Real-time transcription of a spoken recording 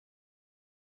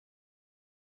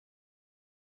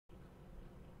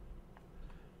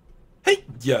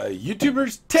Yeah,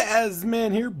 YouTubers,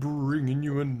 Tasman here, bringing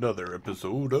you another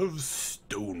episode of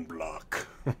StoneBlock.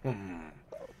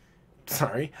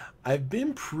 Sorry, I've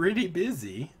been pretty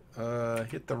busy.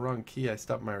 Hit the wrong key. I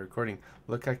stopped my recording.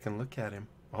 Look, I can look at him.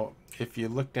 Oh, if you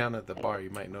look down at the bar,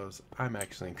 you might notice I'm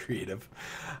actually in creative.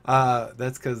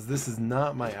 That's because this is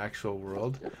not my actual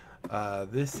world.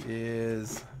 This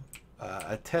is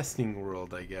a testing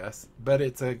world, I guess, but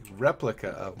it's a replica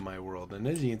of my world. And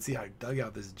as you can see, I dug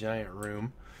out this giant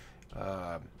room.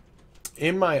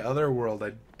 In my other world,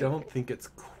 I don't think it's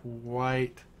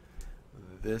quite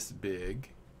this big.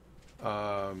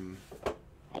 But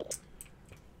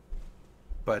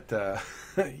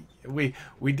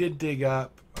we did dig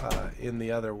up in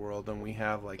the other world, and we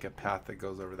have like a path that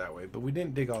goes over that way, but we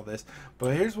didn't dig all this.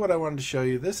 But here's what I wanted to show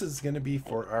you. This is going to be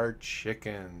for our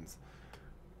chickens,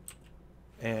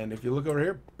 and if you look over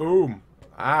here, boom,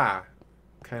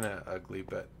 kind of ugly,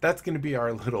 but that's going to be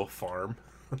our little farm.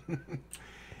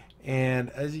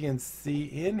 And as you can see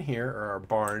in here, or our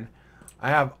barn, I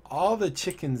have all the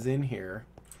chickens in here.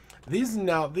 These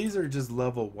are just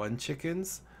level 1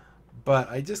 chickens, but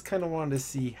I just kind of wanted to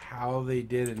see how they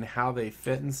did and how they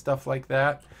fit and stuff like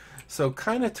that. So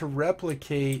kind of to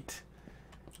replicate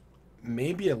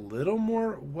maybe a little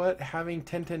more what having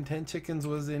 10-10-10 chickens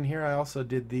was in here. I also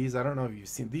did these. I don't know if you've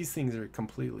seen these things. Are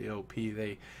completely OP.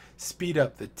 They speed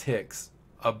up the ticks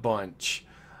a bunch.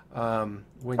 When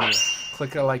you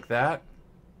click it like that,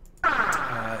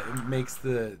 it makes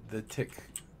the tick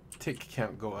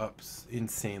count go up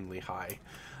insanely high.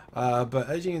 But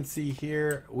as you can see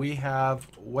here, we have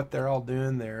what they're all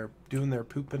doing. They're doing their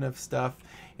pooping of stuff.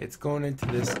 It's going into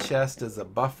this chest as a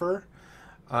buffer,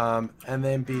 and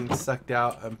then being sucked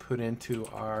out and put into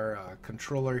our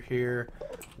controller here,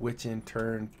 which in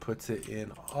turn puts it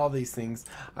in all these things.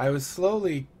 I was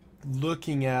slowly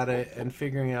looking at it and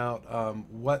figuring out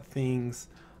what things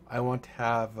I want to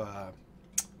have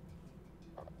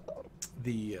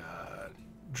the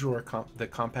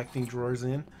compacting drawers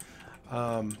in.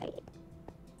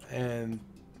 And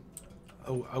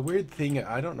a weird thing,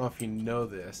 I don't know if you know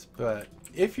this, but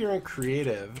if you're in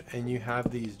creative and you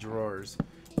have these drawers,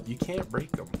 you can't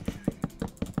break them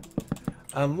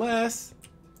unless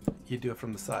you do it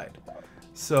from the side.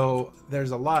 So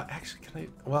there's a lot. Actually,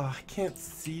 I can't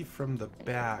see from the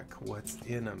back what's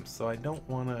in them, so I don't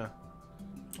want to.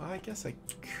 Well, I guess I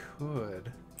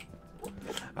could.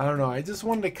 I don't know. I just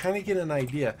wanted to kind of get an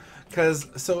idea,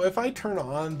 so if I turn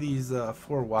on these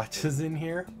 4 watches in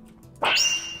here,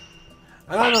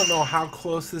 and I don't know how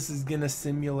close this is gonna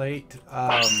simulate.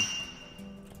 I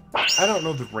don't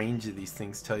know the range of these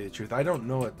things, to tell you the truth. I don't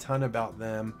know a ton about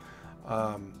them,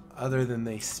 other than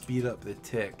they speed up the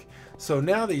tick. So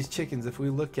now these chickens, if we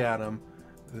look at them,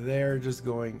 they're just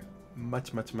going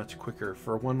much quicker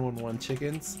for 111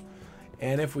 chickens.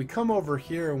 And if we come over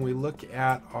here and we look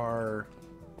at our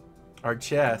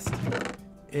chest,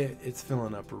 it's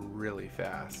filling up really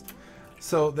fast.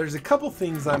 So there's a couple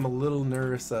things I'm a little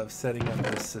nervous of setting up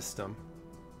this system.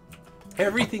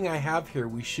 Everything I have here,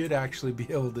 we should actually be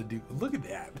able to do. Look at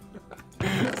that.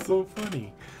 So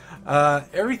funny.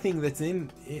 Everything that's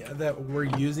in that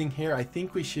we're using here, I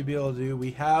think we should be able to do.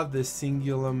 We have this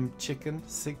Signalum chicken,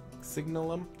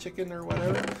 Signalum chicken or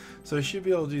whatever, so we should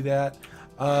be able to do that.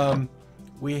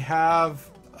 We have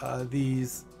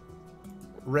these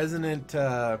resonant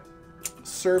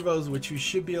servos, which we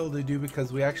should be able to do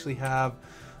because we actually have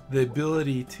the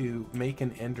ability to make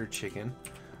an ender chicken,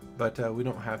 but we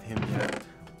don't have him yet.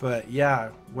 But yeah,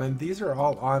 when these are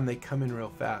all on, they come in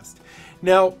real fast.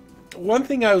 Now, one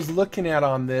thing I was looking at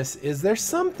on this is there's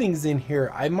some things in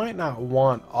here I might not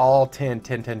want all 10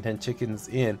 chickens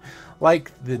in,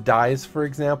 like the dyes, for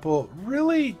example.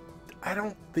 Really, I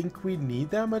don't think we need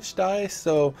that much dye,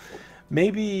 so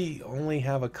maybe only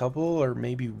have a couple or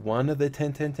maybe one of the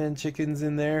 10 chickens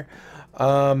in there.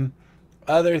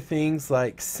 Other things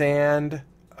like sand,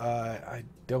 I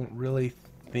don't really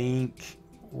think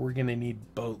we're gonna need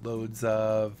boatloads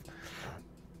of.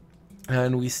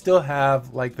 And we still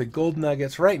have like the gold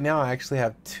nuggets. Right now I actually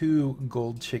have 2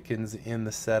 gold chickens in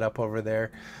the setup over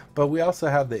there, but we also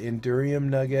have the endurium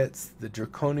nuggets, the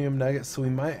draconium nuggets, so we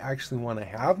might actually want to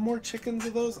have more chickens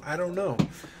of those. I don't know.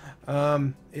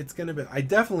 It's gonna be, I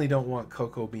definitely don't want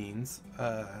cocoa beans,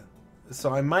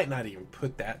 so I might not even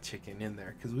put that chicken in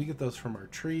there because we get those from our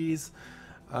trees.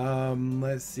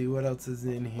 Let's see what else is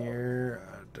in here.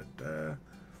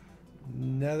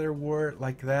 Nether wart,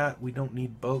 like that, we don't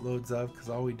need boatloads of because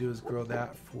all we do is grow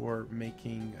that for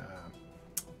making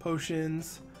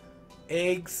potions.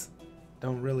 Eggs,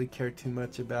 don't really care too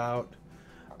much about,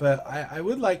 but I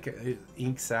would like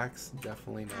ink sacs,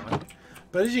 definitely not.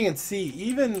 But as you can see,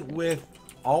 even with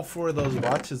all 4 of those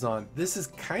watches on. This is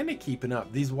kind of keeping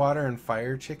up. These water and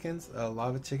fire chickens,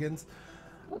 lava chickens,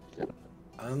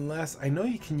 unless I know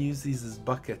you can use these as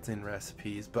buckets in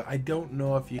recipes, but I don't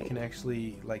know if you can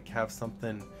actually like have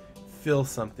something fill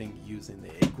something using the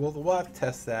egg. Well, we'll have to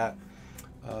test that.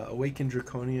 Awakened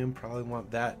Draconium, probably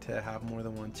want that to have more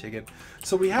than 1 chicken.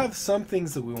 So we have some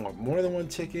things that we want more than 1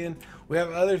 chicken. We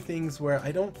have other things where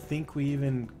I don't think we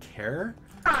even care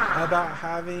about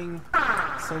having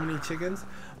so many chickens.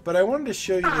 But I wanted to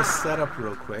show you this setup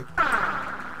real quick,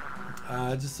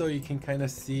 just so you can kind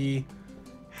of see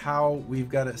how we've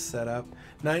got it set up.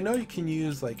 Now I know you can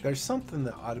use, like, there's something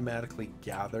that automatically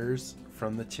gathers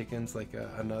from the chickens, like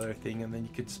another thing, and then you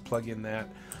could just plug in that.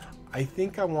 I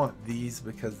think I want these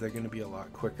because they're going to be a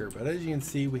lot quicker. But as you can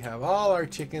see, we have all our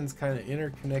chickens kind of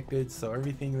interconnected, so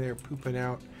everything they're pooping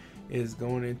out is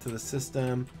going into the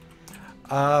system.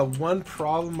 One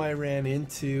problem I ran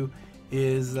into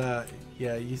is,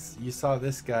 yeah, you saw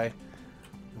this guy.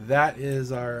 That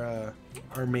is our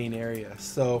main area.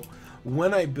 So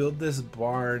when I build this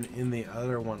barn in the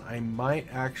other one, I might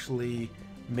actually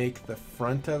make the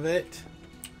front of it,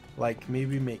 like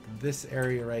maybe make this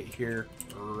area right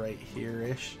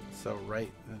here-ish. So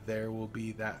right there will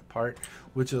be that part,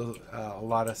 which will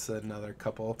allot us another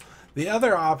couple. The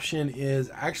other option is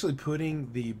actually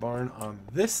putting the barn on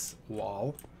this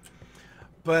wall,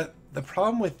 but the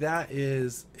problem with that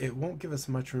is it won't give us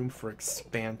much room for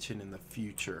expansion in the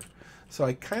future. So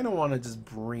I kind of want to just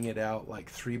bring it out like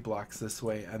 3 blocks this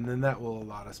way, and then that will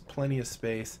allot us plenty of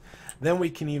space. Then we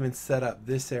can even set up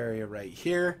this area right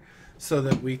here so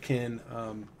that we can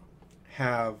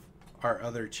have our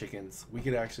other chickens. We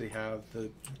could actually have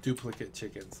the duplicate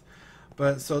chickens.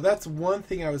 But so that's one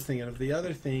thing I was thinking of. The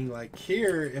other thing, like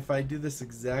here, if I do this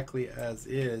exactly as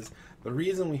is, the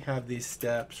reason we have these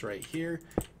steps right here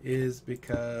is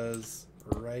because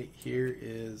right here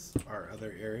is our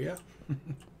other area.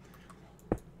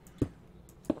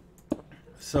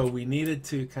 So we needed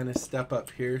to kind of step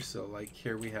up here. So like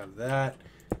here we have that,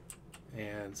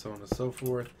 and so on and so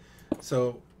forth.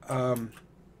 So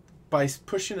by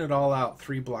pushing it all out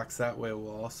 3 blocks that way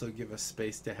will also give us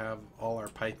space to have all our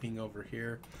piping over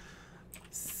here.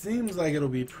 Seems like it'll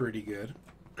be pretty good.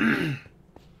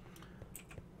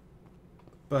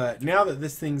 But now that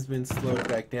this thing's been slowed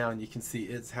back down, you can see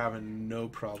it's having no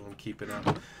problem keeping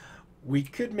up. We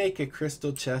could make a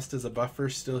crystal chest as a buffer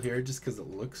still here just because it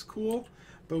looks cool,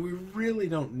 but we really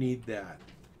don't need that.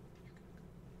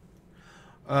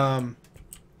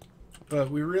 But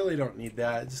we really don't need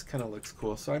that. It just kind of looks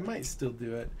cool, so I might still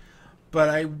do it.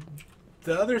 But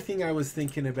the other thing I was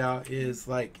thinking about is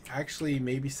like actually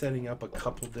maybe setting up a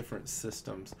couple different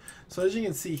systems. So as you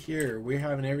can see here, we're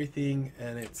having everything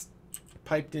and it's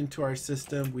piped into our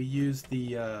system. We use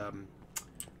the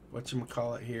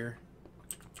whatchamacallit here.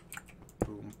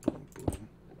 Boom, boom, boom.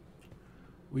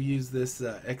 We use this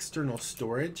external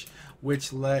storage,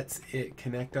 which lets it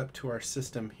connect up to our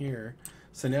system here.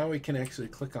 So now we can actually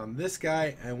click on this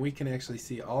guy and we can actually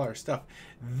see all our stuff.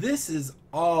 This is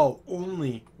all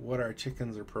only what our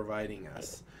chickens are providing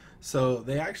us. So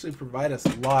they actually provide us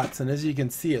lots, and as you can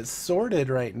see, it's sorted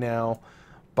right now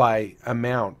by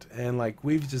amount. And like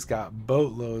we've just got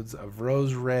boatloads of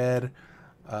rose red,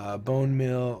 bone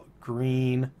meal,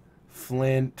 green,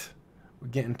 flint. We're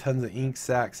getting tons of ink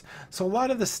sacks. So a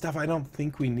lot of this stuff I don't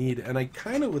think we need, and I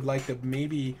kind of would like to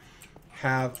maybe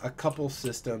have a couple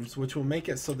systems which will make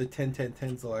it so the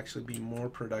 10-10-10s will actually be more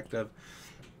productive,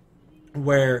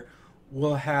 where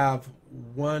we'll have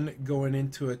one going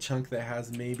into a chunk that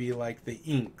has maybe like the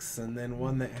inks, and then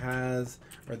one that has,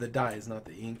 or the dyes, not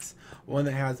the inks, one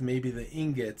that has maybe the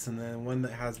ingots, and then one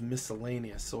that has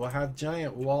miscellaneous. So we'll have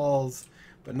giant walls,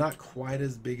 but not quite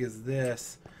as big as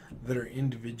this, that are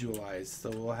individualized. So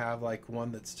we'll have like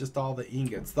one that's just all the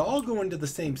ingots. They'll all go into the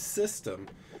same system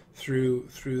through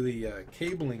the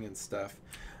cabling and stuff,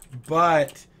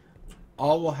 but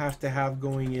all we'll have to have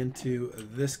going into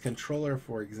this controller,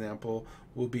 for example,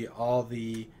 will be all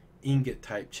the ingot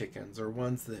type chickens, or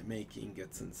ones that make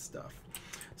ingots and stuff.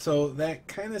 So that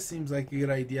kind of seems like a good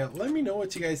idea. Let me know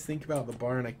what you guys think about the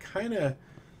barn. I kind of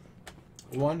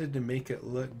wanted to make it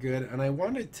look good, and I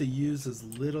wanted to use as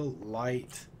little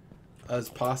light as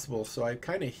possible, so I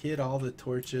kind of hid all the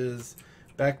torches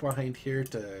back behind here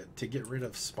to get rid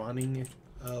of spawning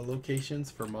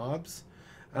locations for mobs,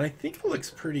 and I think it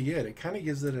looks pretty good. It kind of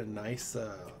gives it a nice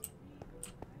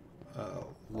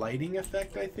lighting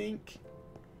effect, I think.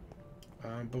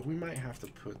 But we might have to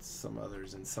put some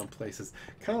others in some places.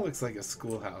 Kind of looks like a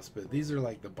schoolhouse, but these are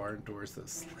like the barn doors that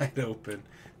slide open.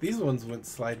 These ones wouldn't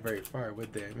slide very far,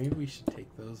 would they? Maybe we should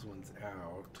take those ones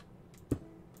out.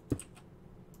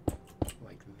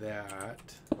 Like that.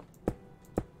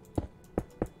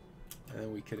 And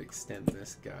then we could extend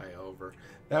this guy over.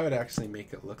 That would actually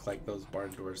make it look like those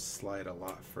barn doors slide a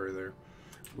lot further,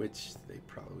 which they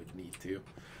probably would need to.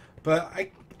 But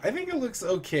I think it looks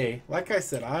okay. Like I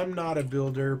said, I'm not a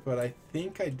builder, but I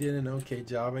think I did an okay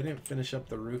job. I didn't finish up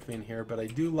the roof in here, but I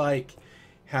do like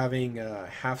having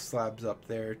half slabs up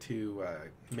there to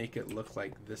make it look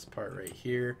like this part right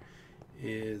here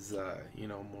is, you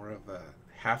know, more of a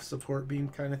half support beam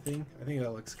kind of thing. I think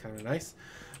that looks kind of nice.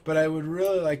 But I would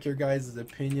really like your guys'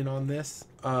 opinion on this.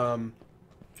 I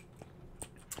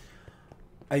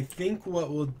think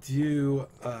what we'll do,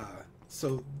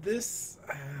 so this,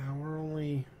 we're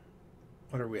only,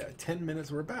 what are we at, 10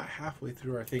 minutes? We're about halfway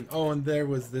through our thing. Oh, and there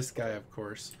was this guy, of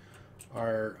course.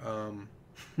 Our,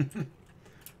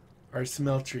 our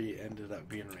smeltery ended up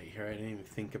being right here. I didn't even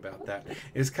think about that.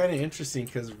 It's kind of interesting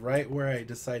because right where I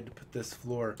decided to put this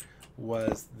floor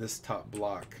was this top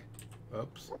block.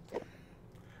 Oops.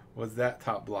 Was that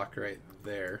top block right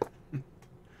there.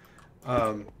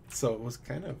 So it was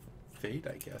kind of fate,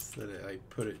 I guess, that I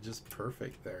put it just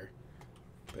perfect there.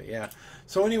 But yeah.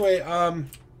 So anyway,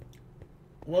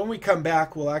 when we come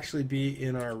back, we'll actually be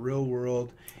in our real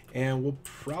world, and we'll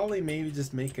probably maybe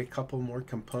just make a couple more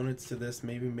components to this,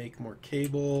 maybe make more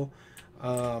cable.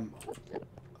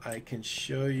 I can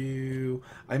show you,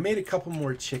 I made a couple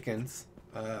more chickens,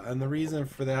 and the reason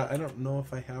for that, I don't know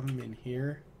if I have them in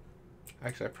here.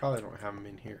 Actually, I probably don't have them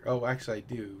in here. Oh, actually I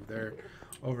do. They're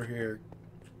over here.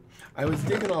 I was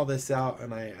digging all this out,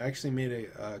 and I actually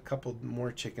made a couple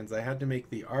more chickens. I had to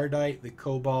make the Ardite, the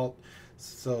Cobalt,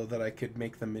 so that I could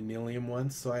make the Manilium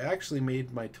ones. So I actually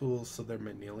made my tools so they're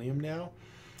Manilium now.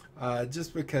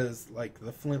 Just because, like,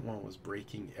 the Flint one was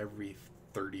breaking every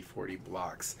 30-40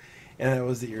 blocks, and it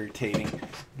was irritating.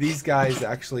 These guys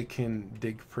actually can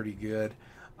dig pretty good.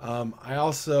 I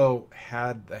also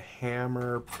had the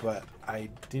hammer, but I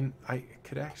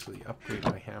could actually upgrade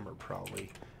my hammer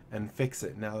probably and fix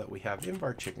it now that we have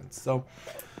Invar chickens. So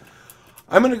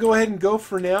I'm going to go ahead and go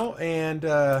for now, and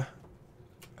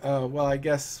well, I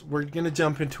guess we're going to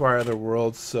jump into our other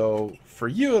world. So for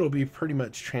you it'll be pretty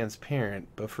much transparent,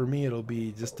 but for me it'll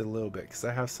be just a little bit because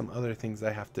I have some other things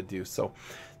I have to do. So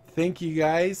thank you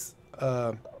guys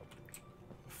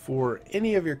for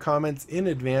any of your comments in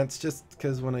advance, just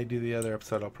because when I do the other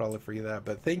episode I'll probably forget that.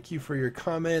 But thank you for your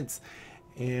comments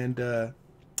and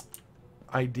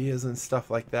ideas and stuff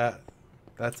like that.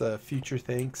 That's a future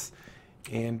thanks,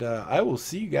 and I will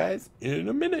see you guys in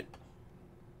a minute.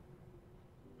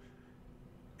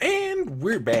 And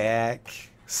we're back.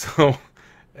 So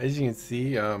as you can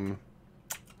see, I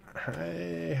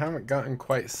haven't gotten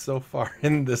quite so far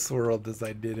in this world as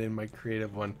I did in my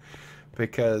creative one,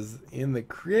 because in the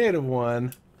creative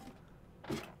one,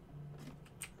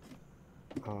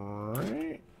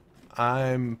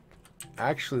 I'm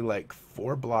actually like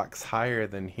 4 blocks higher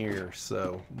than here,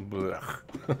 so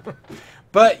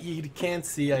but you can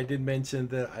see I did mention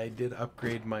that I did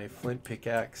upgrade my flint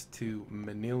pickaxe to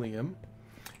Manilium,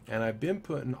 and I've been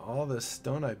putting all the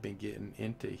stone I've been getting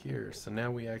into here. So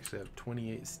now we actually have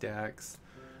 28 stacks.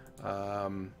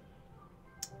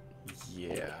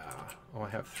 Yeah. Oh, I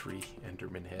have 3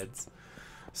 Enderman heads.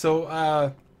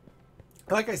 So,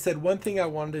 like I said, one thing I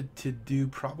wanted to do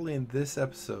probably in this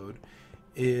episode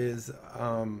is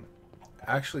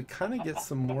actually kind of get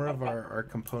some more of our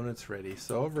components ready.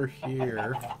 So over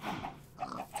here,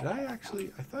 did I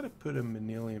thought I put a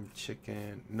Manilium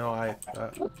chicken. No, I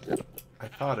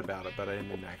thought about it, but I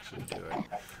didn't actually do it.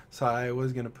 So I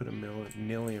was going to put a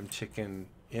Manilium chicken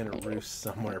in a roost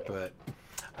somewhere, but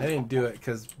I didn't do it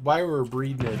because while we were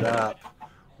breeding it up,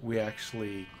 we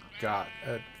actually got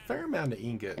a fair amount of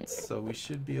ingots. So we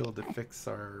should be able to fix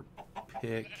our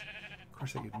pick. Of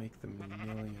course, I could make the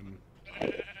Manilium.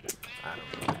 I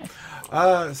don't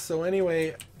know. So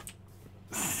anyway,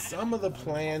 some of the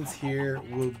plans here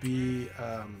will be,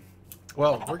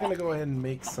 well, we're going to go ahead and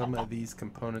make some of these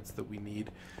components that we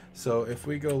need. So if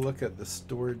we go look at the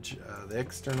storage, the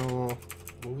external,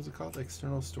 what was it called?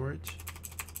 External storage?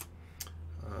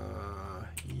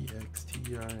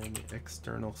 EXTRN,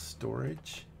 external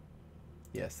storage.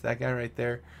 Yes, that guy right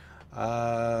there.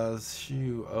 Oh,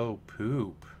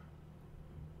 poop.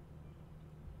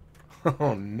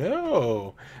 Oh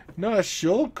no, not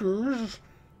shulkers.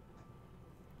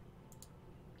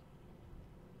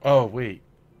 Oh wait,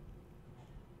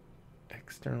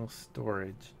 external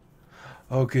storage.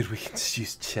 Oh good, we can just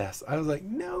use chests. I was like,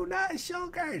 no, not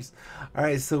shulkers. All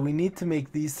right, so we need to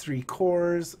make these 3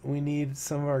 cores. We need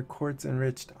some of our quartz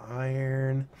enriched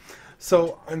iron.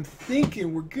 So I'm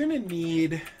thinking we're gonna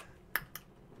need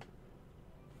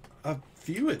a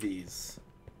few of these.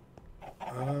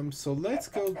 So let's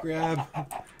go grab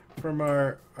from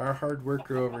our hard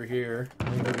worker over here.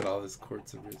 Look at all this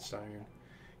quartz of rich iron.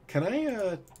 Can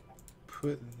I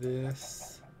put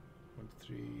this 1,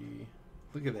 3?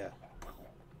 Look at that.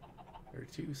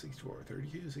 32, 64,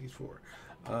 32, 64.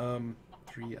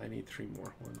 3. I need 3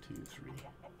 more. 1, 2, 3.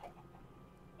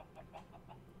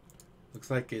 Looks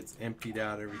like it's emptied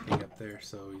out everything up there,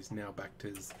 so he's now back to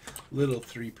his little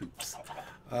 3 poops.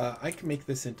 I can make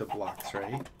this into blocks,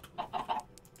 right?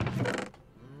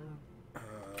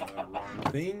 Wrong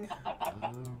thing.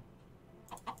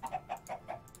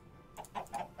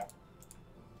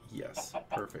 Yes,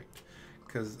 perfect.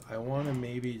 Because I want to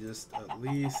maybe just at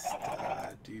least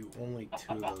do only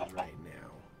 2 of those right now.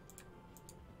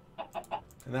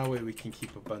 And that way we can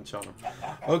keep a bunch on them.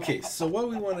 Okay, so what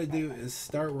we want to do is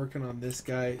start working on this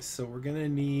guy. So we're going to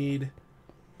need...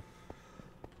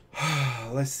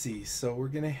 let's see. So we're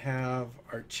going to have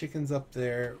our chickens up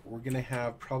there. We're going to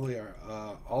have probably our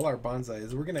all our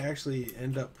bonsais. We're going to actually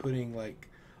end up putting like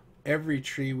every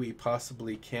tree we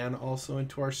possibly can also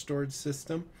into our storage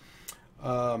system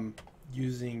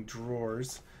using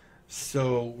drawers.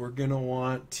 So we're going to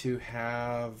want to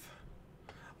have...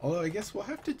 Although I guess we'll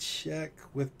have to check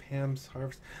with Pam's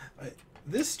Harvest.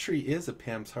 This tree is a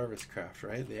Pam's Harvest craft,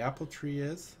 right? The apple tree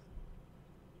is.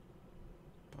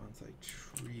 Bonsai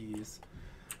trees.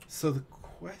 So the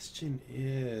question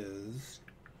is,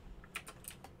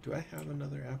 do I have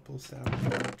another apple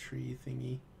sapling tree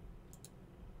thingy?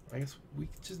 I guess we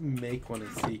could just make one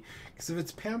and see. Because if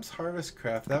it's Pam's Harvest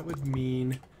craft, that would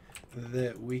mean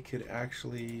that we could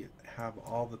actually have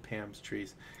all the Pam's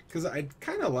trees. Because I'd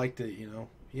kind of like to, you know,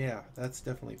 yeah, that's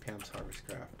definitely Pam's Harvest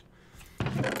craft.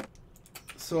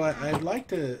 So I'd like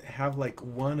to have like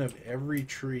one of every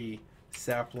tree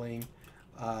sapling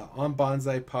on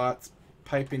bonsai pots,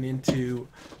 piping into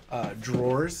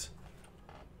drawers.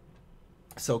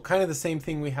 So kind of the same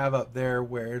thing we have up there,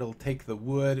 where it'll take the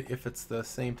wood, if it's the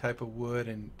same type of wood,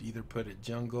 and either put it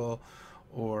jungle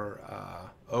or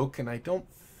oak. And I don't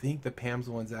think the Pam's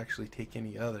ones actually take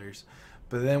any others.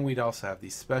 But then we'd also have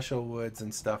these special woods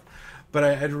and stuff. But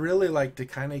I'd really like to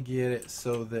kind of get it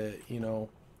so that, you know,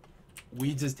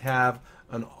 we just have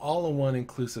an all-in-one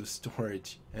inclusive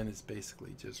storage. And it's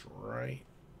basically just right,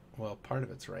 well, part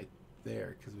of it's right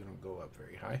there because we don't go up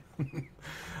very high.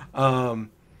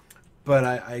 But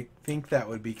I think that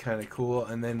would be kind of cool.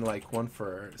 And then like one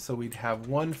for, so we'd have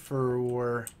one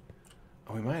for,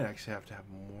 oh, we might actually have to have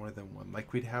more than one.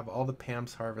 Like we'd have all the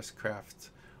Pam's Harvest Crafts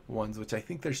ones, which I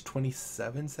think there's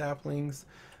 27 saplings.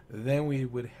 Then we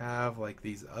would have like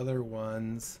these other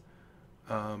ones,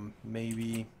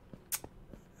 maybe,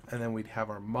 and then we'd have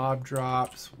our mob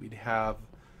drops. We'd have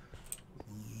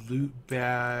loot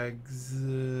bags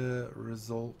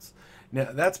results.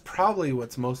 Now that's probably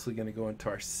what's mostly going to go into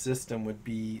our system, would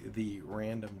be the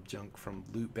random junk from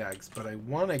loot bags. But I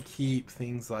want to keep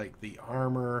things like the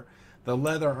armor, the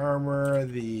leather armor,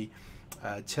 the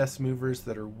chest movers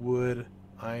that are wood,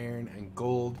 iron, and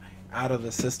gold out of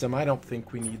the system. I don't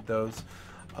think we need those,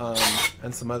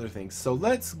 and some other things. So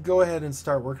let's go ahead and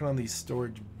start working on these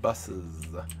storage buses,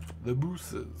 the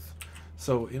booses.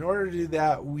 So in order to do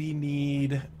that, we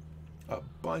need a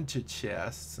bunch of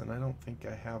chests, and I don't think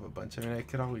I have a bunch. I mean, I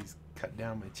could always cut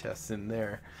down my chests in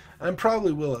there. I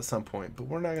probably will at some point, but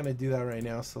we're not going to do that right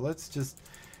now. So let's just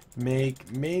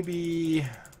make maybe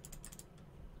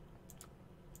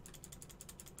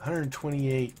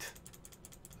 128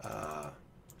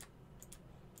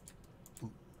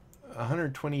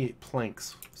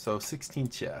 planks, so 16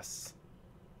 chests.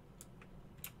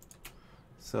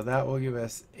 So that will give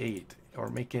us 8. We're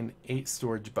making 8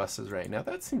 storage buses right now.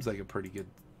 That seems like a pretty good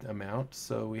amount.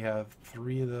 So we have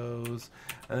 3 of those,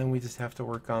 and then we just have to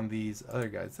work on these other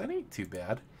guys. That ain't too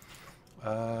bad.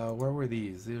 Where were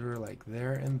these? These were like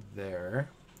there and there.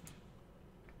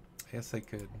 I guess I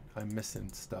could, I'm missing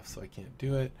stuff, so I can't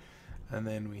do it. And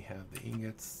then we have the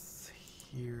ingots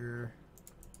here,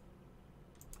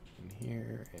 and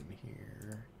here, and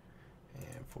here,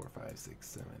 and 4, 5, 6,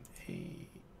 7, 8.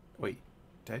 Wait,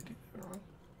 did I do that wrong?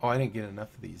 Oh, I didn't get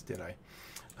enough of these, did I?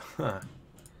 Huh.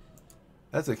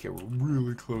 That's okay, we're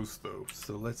really close though.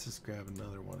 So let's just grab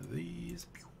another one of these,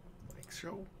 like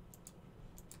so.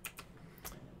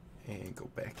 And go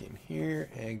back in here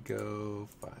and go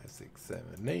 5, 6,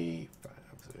 7, 8, 5,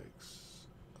 6.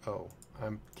 Oh,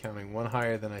 I'm counting one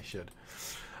higher than I should.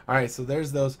 All right, so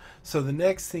there's those. So the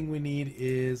next thing we need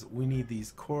is we need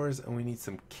these cores, and we need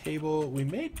some cable. We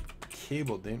made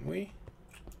cable, didn't we?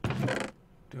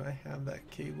 Do I have that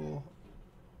cable,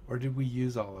 or did we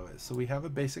use all of it? So we have a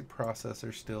basic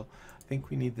processor still. I think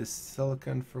we need this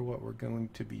silicon for what we're going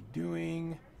to be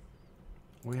doing.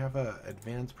 we have a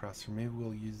advanced processor. Maybe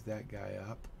we'll use that guy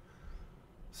up.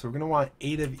 So we're gonna want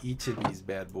 8 of each of these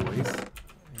bad boys.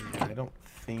 And I don't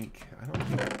think I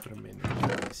put them in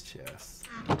these chests.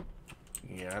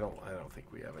 Yeah, I don't think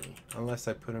we have any, unless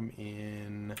I put them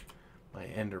in my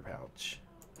ender pouch.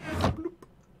 Bloop.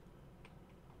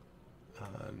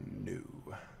 No.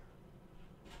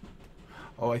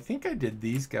 Oh, I think I did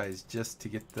these guys just to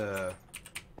get the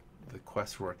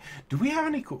quest reward. Do we have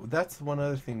any? That's one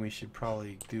other thing we should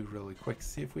probably do really quick.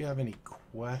 See if we have any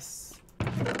quests. I'm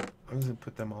just gonna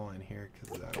put them all in here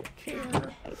because I don't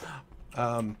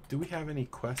care. Do we have any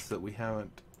quests that we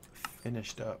haven't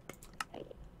finished up?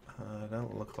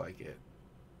 Don't look like it.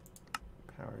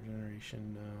 Power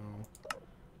generation, no.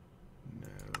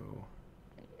 No.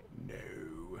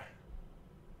 No.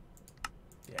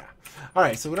 Yeah.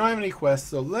 Alright, so we don't have any quests,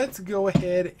 so let's go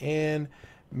ahead and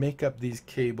make up these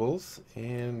cables.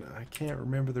 And I can't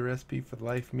remember the recipe for the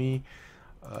life of me.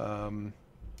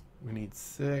 We need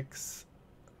 6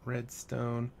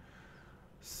 redstone.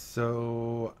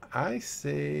 So I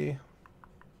say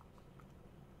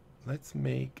let's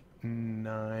make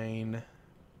 9.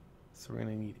 So we're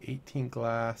gonna need 18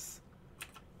 glass,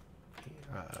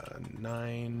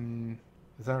 9,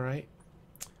 is that right?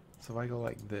 So if I go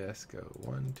like this, go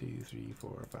 1 2 3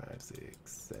 4 5 6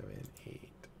 7 8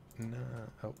 9,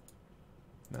 oh,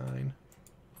 9.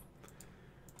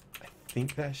 I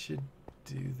think that should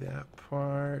do that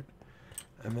part.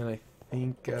 And then I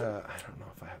think I don't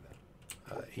know if I have that.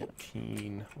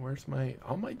 18. Where's my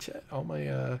all my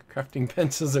crafting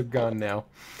benches are gone now.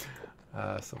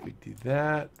 So if we do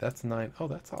that, that's 9. Oh,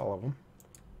 that's all of them.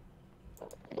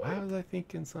 Why was I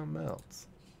thinking something else?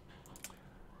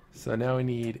 So now we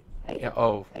need, yeah,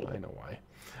 oh, I know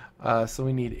why. So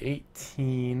we need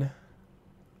 18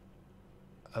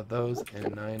 of those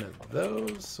and 9 of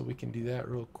those. So we can do that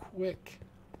real quick.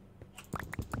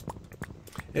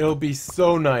 It'll be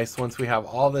so nice once we have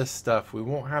all this stuff. We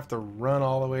won't have to run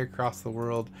all the way across the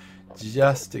world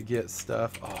just to get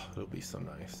stuff. Oh, it'll be so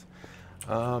nice.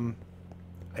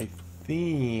 I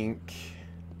think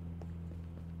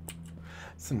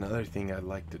that's another thing I'd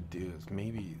like to do is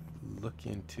maybe look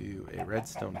into a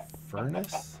redstone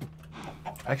furnace.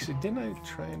 Actually, didn't I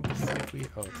try and see if we...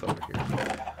 Oh, it's over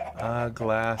here.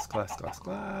 Glass.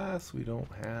 We don't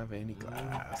have any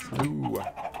glass. Ooh,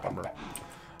 bummer.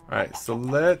 Alright, so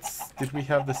let's... Did we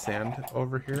have the sand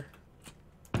over here?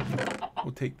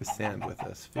 We'll take the sand with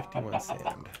us. 51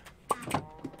 sand.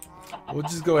 We'll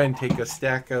just go ahead and take a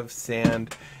stack of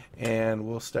sand and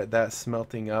we'll start that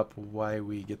smelting up while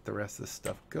we get the rest of the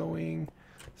stuff going.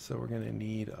 So we're going to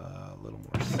need a little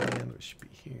more sand, which should be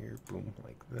here. Boom,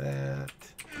 like that.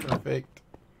 Perfect.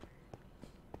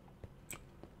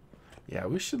 Yeah,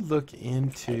 we should look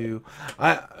into...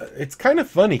 it's kind of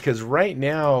funny because right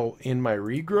now in my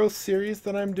regrowth series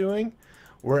that I'm doing,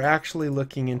 we're actually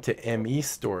looking into ME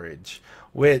storage,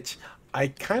 which I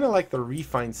kind of like the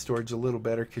refined storage a little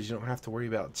better because you don't have to worry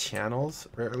about channels,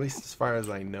 or at least as far as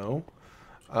I know.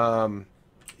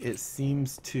 It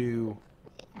seems to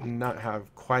not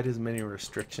have quite as many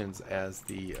restrictions as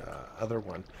the other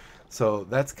one. So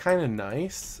that's kind of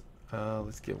nice.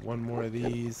 Let's get one more of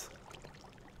these.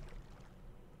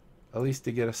 At least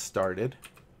to get us started.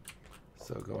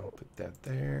 So go and put that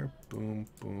there. Boom,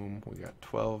 boom. We got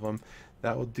 12 of them.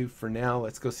 That will do for now.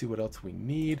 Let's go see what else we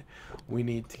need. We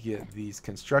need to get these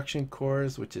construction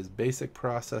cores, which is basic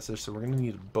processor. So we're going to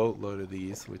need a boatload of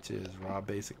these, which is raw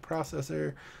basic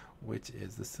processor, which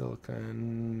is the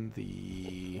silicon,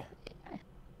 the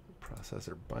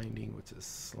processor binding, which is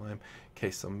slime.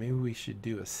 Okay, so maybe we should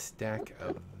do a stack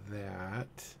of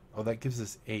that. Oh, that gives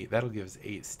us 8. That'll give us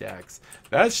 8 stacks.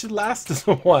 That should last us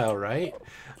a while, right?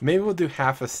 Maybe we'll do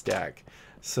half a stack.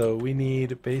 So we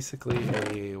need basically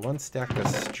a 1 stack of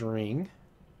string,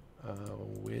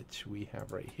 which we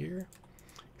have right here.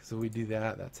 So we do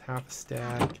that. That's half a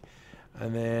stack.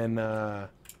 And then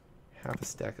half a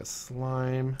stack of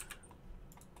slime.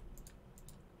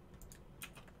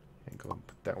 And go and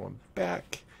put that one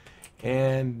back.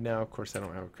 And now, of course, I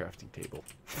don't have a crafting table.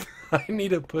 I need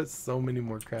to put so many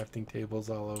more crafting tables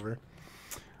all over.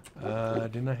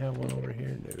 Didn't I have one over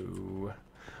here? No.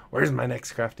 Where's my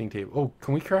next crafting table? Oh,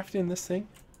 can we craft in this thing?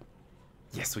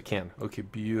 Yes, we can. Okay,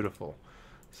 beautiful.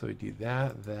 So we do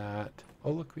that.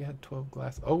 Oh, look, we had 12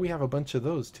 glass. Oh, we have a bunch of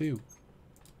those, too.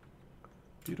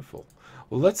 Beautiful.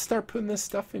 Well, let's start putting this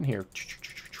stuff in here.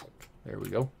 There we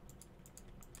go.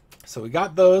 So we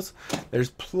got those.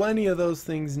 There's plenty of those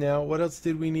things now. What else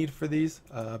did we need for these?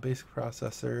 Basic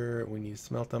processor. We need to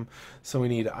smelt them. So we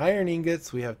need iron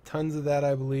ingots. We have tons of that,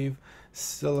 I believe.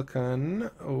 Silicon,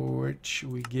 which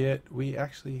we get. We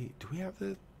actually, do we have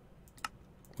the?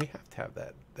 We have to have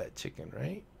that chicken,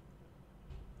 right?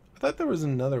 I thought there was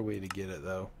another way to get it,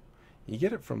 though. You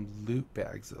get it from loot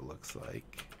bags, it looks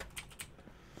like.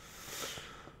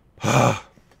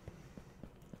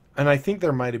 And I think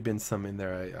there might have been some in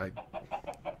there.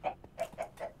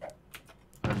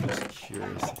 I'm just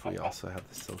curious if we also have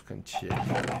the silicon chicken.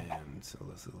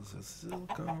 Silicon.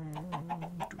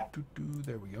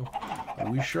 There we go.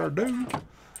 We sure do.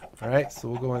 Alright, so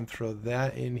we'll go and throw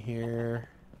that in here.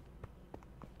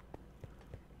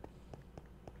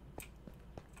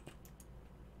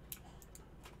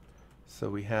 So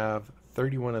we have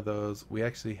 31 of those. We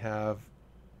actually have...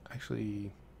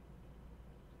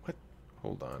 What?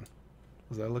 Hold on.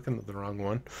 Was I looking at the wrong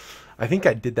one? I think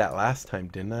I did that last time,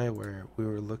 didn't I? Where we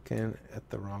were looking at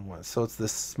the wrong one. So it's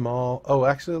this small... Oh,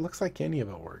 actually, it looks like any of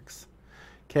it works.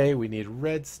 Okay, we need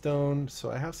redstone. So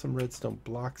I have some redstone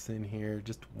blocks in here.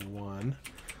 Just one.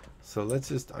 So let's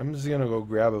just... I'm just going to go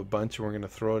grab a bunch and we're going to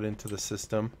throw it into the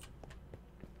system.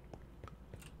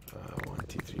 1,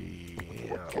 2, 3...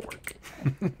 Yeah, that'll work.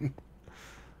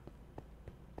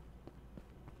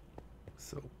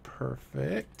 So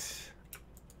perfect.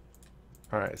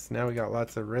 Alright, so now we got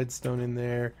lots of redstone in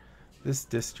there. This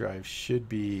disk drive should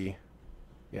be,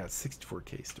 yeah,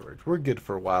 64K storage. We're good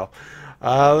for a while.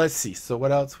 Let's see. So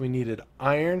what else? We needed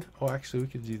iron. Oh, actually, we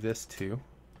could do this too.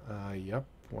 Yep,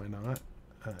 why not?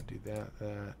 Do that.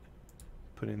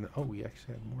 Put in the, oh, we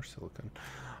actually have more silicon.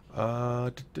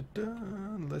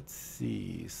 Let's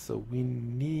see. So we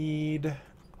need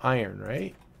iron,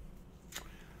 right?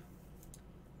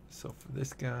 So for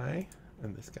this guy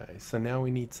and this guy. So now we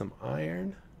need some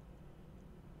iron.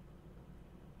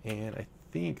 And I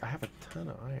think I have a ton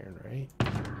of iron, right?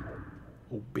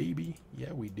 Oh, baby.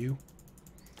 Yeah, we do.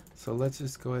 So let's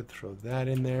just go ahead and throw that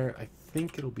in there. I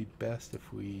think it'll be best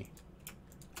if we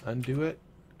undo it,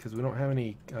 because we don't have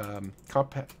any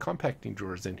compacting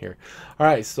drawers in here. All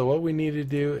right, so what we need to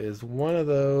do is one of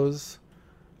those.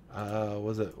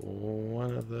 Was it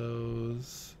one of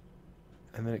those?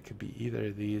 And then it could be either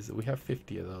of these. We have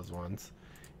 50 of those ones.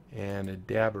 And a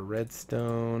dab of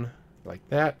redstone like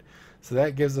that. So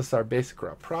that gives us our basic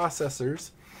raw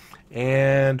processors.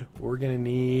 And we're going to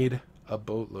need a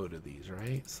boatload of these,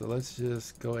 right? So let's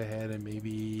just go ahead and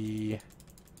maybe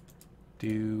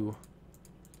do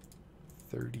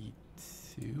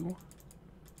 32.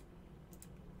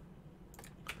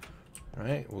 All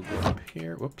right, we'll go up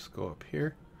here. Whoops, go up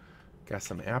here. Got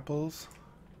some apples.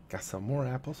 Got some more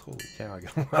apples. Holy cow, I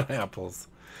got a lot of apples.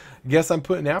 I guess I'm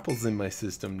putting apples in my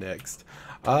system next.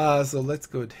 So let's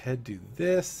go ahead, do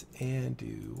this, and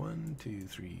do 1, 2,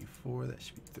 3, 4. That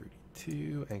should be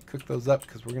 32. And cook those up,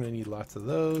 because we're going to need lots of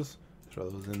those. Throw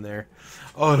those in there.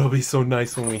 Oh, it'll be so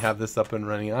nice when we have this up and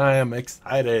running. I am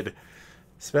excited.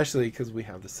 Especially because we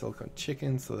have the silicone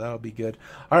chicken, so that'll be good.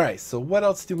 All right, so what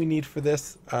else do we need for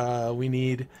this? We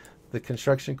need the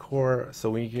construction core, so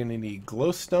we're going to need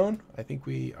glowstone. I think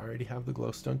we already have the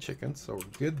glowstone chicken, so we're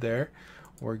good there.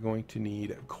 We're going to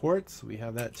need quartz. We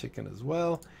have that chicken as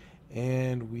well.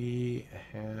 And we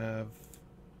have...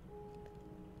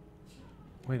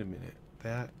 Wait a minute.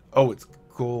 That... Oh, it's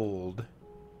gold.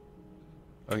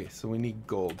 Okay, so we need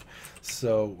gold.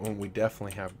 So we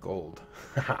definitely have gold.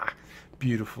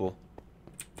 Beautiful.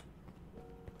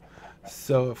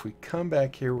 So if we come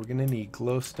back here, we're going to need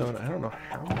glowstone. I don't know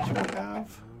how much we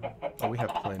have. Oh, we have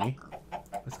plenty.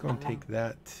 Let's go and take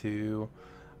that too.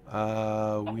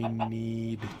 We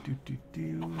need...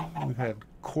 We have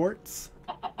quartz.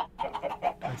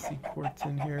 I see quartz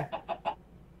in here.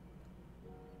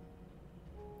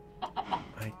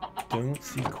 I don't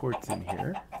see quartz in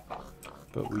here.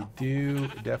 But we do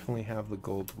definitely have the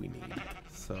gold we need.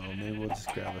 So maybe we'll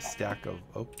just grab a stack of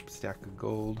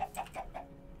gold.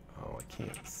 Oh, I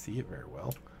can't see it very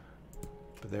well.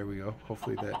 But there we go.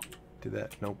 Hopefully that did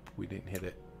that. Nope, we didn't hit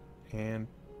it. And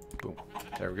boom.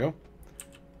 There we go.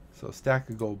 So a stack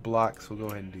of gold blocks. We'll go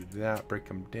ahead and do that. Break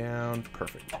them down.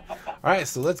 Perfect. Alright,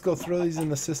 so let's go throw these in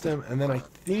the system. And then I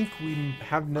think we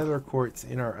have nether quartz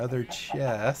in our other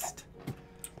chest.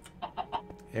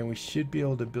 And we should be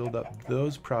able to build up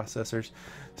those processors.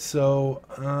 So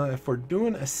if we're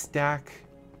doing a stack,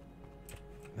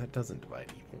 that doesn't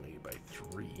divide evenly by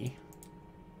 3.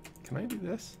 Can I do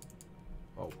this?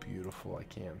 Oh, beautiful, I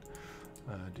can.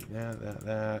 Do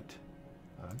that.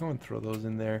 I'll go and throw those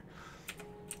in there.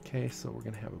 Okay, so we're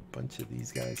going to have a bunch of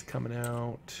these guys coming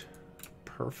out.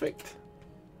 Perfect.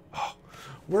 Oh,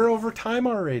 we're over time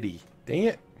already. Dang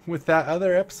it, with that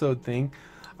other episode thing.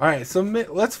 Alright, so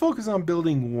let's focus on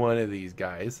building one of these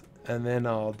guys, and then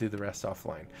I'll do the rest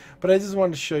offline. But I just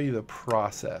wanted to show you the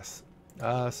process.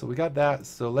 So we got that.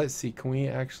 So let's see, can we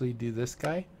actually do this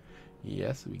guy?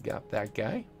 Yes, we got that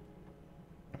guy.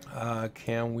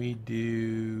 Can we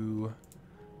do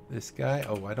this guy?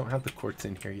 Oh, I don't have the quartz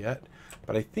in here yet,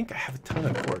 but I think I have a ton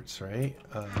of quartz, right?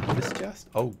 This chest?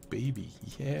 Oh, baby.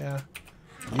 Yeah.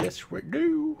 Yes, we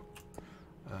do.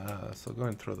 So go ahead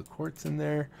and throw the quartz in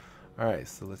there. All right,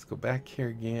 so let's go back here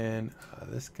again.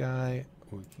 This guy,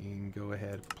 we can go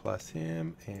ahead plus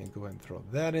him and go ahead and throw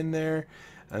that in there.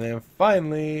 And then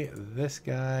finally, this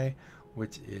guy,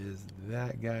 which is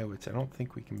that guy, which I don't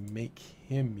think we can make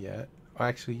him yet. Oh,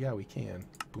 actually, yeah, we can.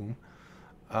 Boom.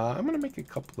 I'm going to make a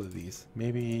couple of these,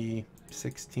 maybe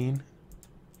 16.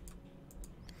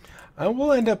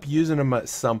 We'll end up using them at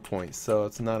some point, so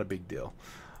it's not a big deal.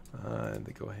 And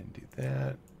they go ahead and do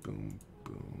that. Boom,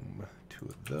 boom. 2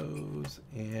 of those.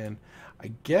 And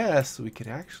I guess we could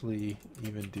actually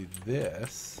even do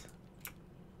this.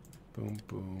 Boom,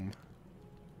 boom.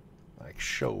 Like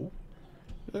show.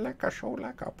 Like a show,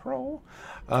 like a pro.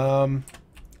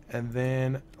 And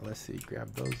then, let's see,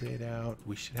 grab those 8 out.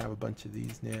 We should have a bunch of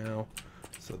these now.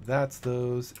 So that's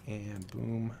those, and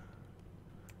boom.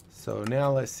 So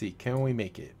now let's see, can we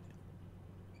make it?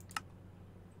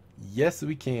 Yes,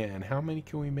 we can. How many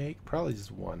can we make? Probably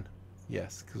just 1.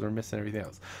 Yes, because we're missing everything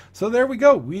else. So there we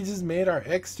go. We just made our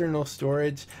external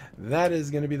storage. That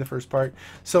is going to be the first part.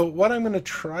 So what I'm going to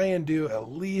try and do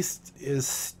at least is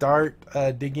start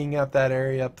digging out that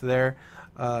area up there.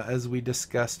 As we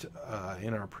discussed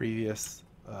in our previous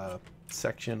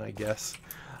section, I guess.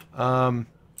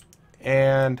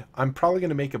 And I'm probably going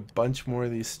to make a bunch more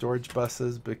of these storage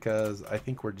buses because I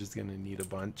think we're just going to need a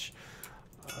bunch.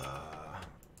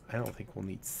 I don't think we'll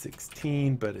need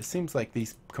 16, but it seems like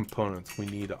these components we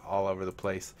need all over the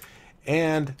place.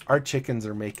 And our chickens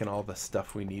are making all the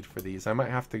stuff we need for these. I might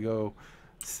have to go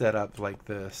set up like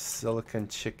the silicon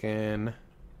chicken.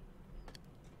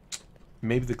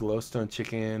 Maybe the glowstone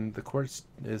chicken. The quartz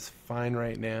is fine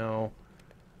right now.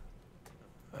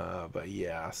 But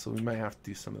yeah, so we might have to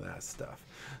do some of that stuff.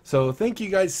 So thank you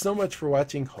guys so much for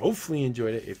watching. Hopefully you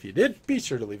enjoyed it. If you did, be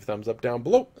sure to leave a thumbs up down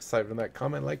below. Aside from that,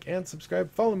 comment, like, and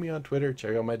subscribe. Follow me on Twitter.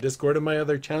 Check out my Discord and my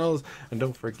other channels. And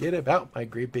don't forget about my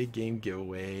Great Big Game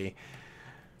giveaway.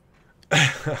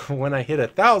 When I hit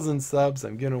 1,000 subs,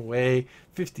 I'm giving away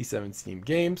 57 Steam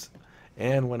games.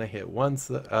 And when I hit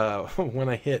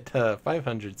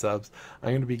 500 subs, I'm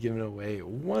going to be giving away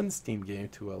 1 Steam game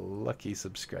to a lucky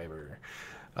subscriber.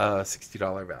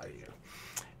 $60 value.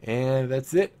 And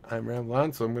that's it. I'm rambling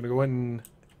on, so I'm going to go ahead and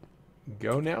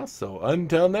go now. So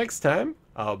until next time,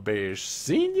 I'll be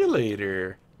seeing you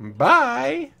later.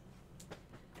 Bye!